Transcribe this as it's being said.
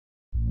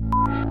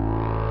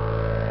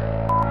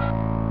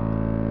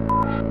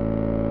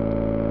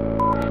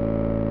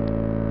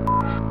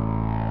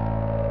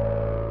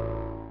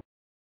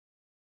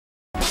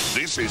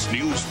This is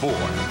News 4,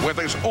 where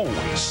there's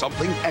always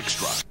something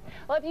extra.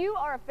 Well, if you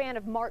are a fan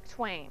of Mark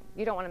Twain,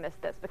 you don't want to miss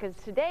this, because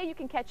today you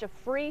can catch a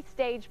free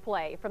stage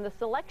play from the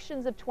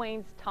selections of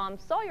Twain's Tom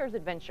Sawyer's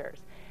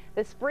Adventures.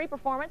 This free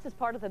performance is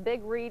part of the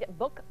Big Read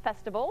Book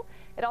Festival.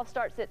 It all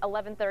starts at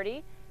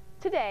 11:30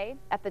 today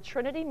at the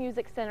Trinity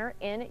Music Center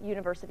in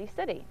University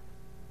City.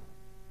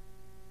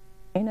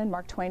 And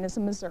Mark Twain is a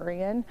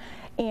Missourian,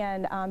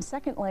 and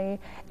secondly,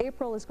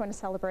 April is going to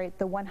celebrate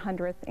the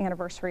 100th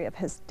anniversary of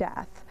his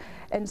death.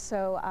 And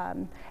so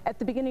at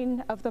the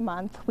beginning of the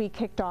month, we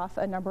kicked off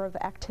a number of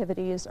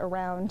activities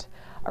around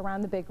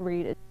the Big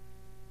Read.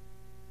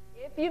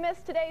 If you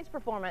missed today's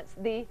performance,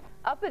 the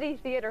Uppity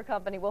Theater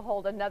Company will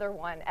hold another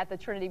one at the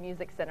Trinity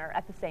Music Center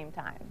at the same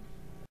time.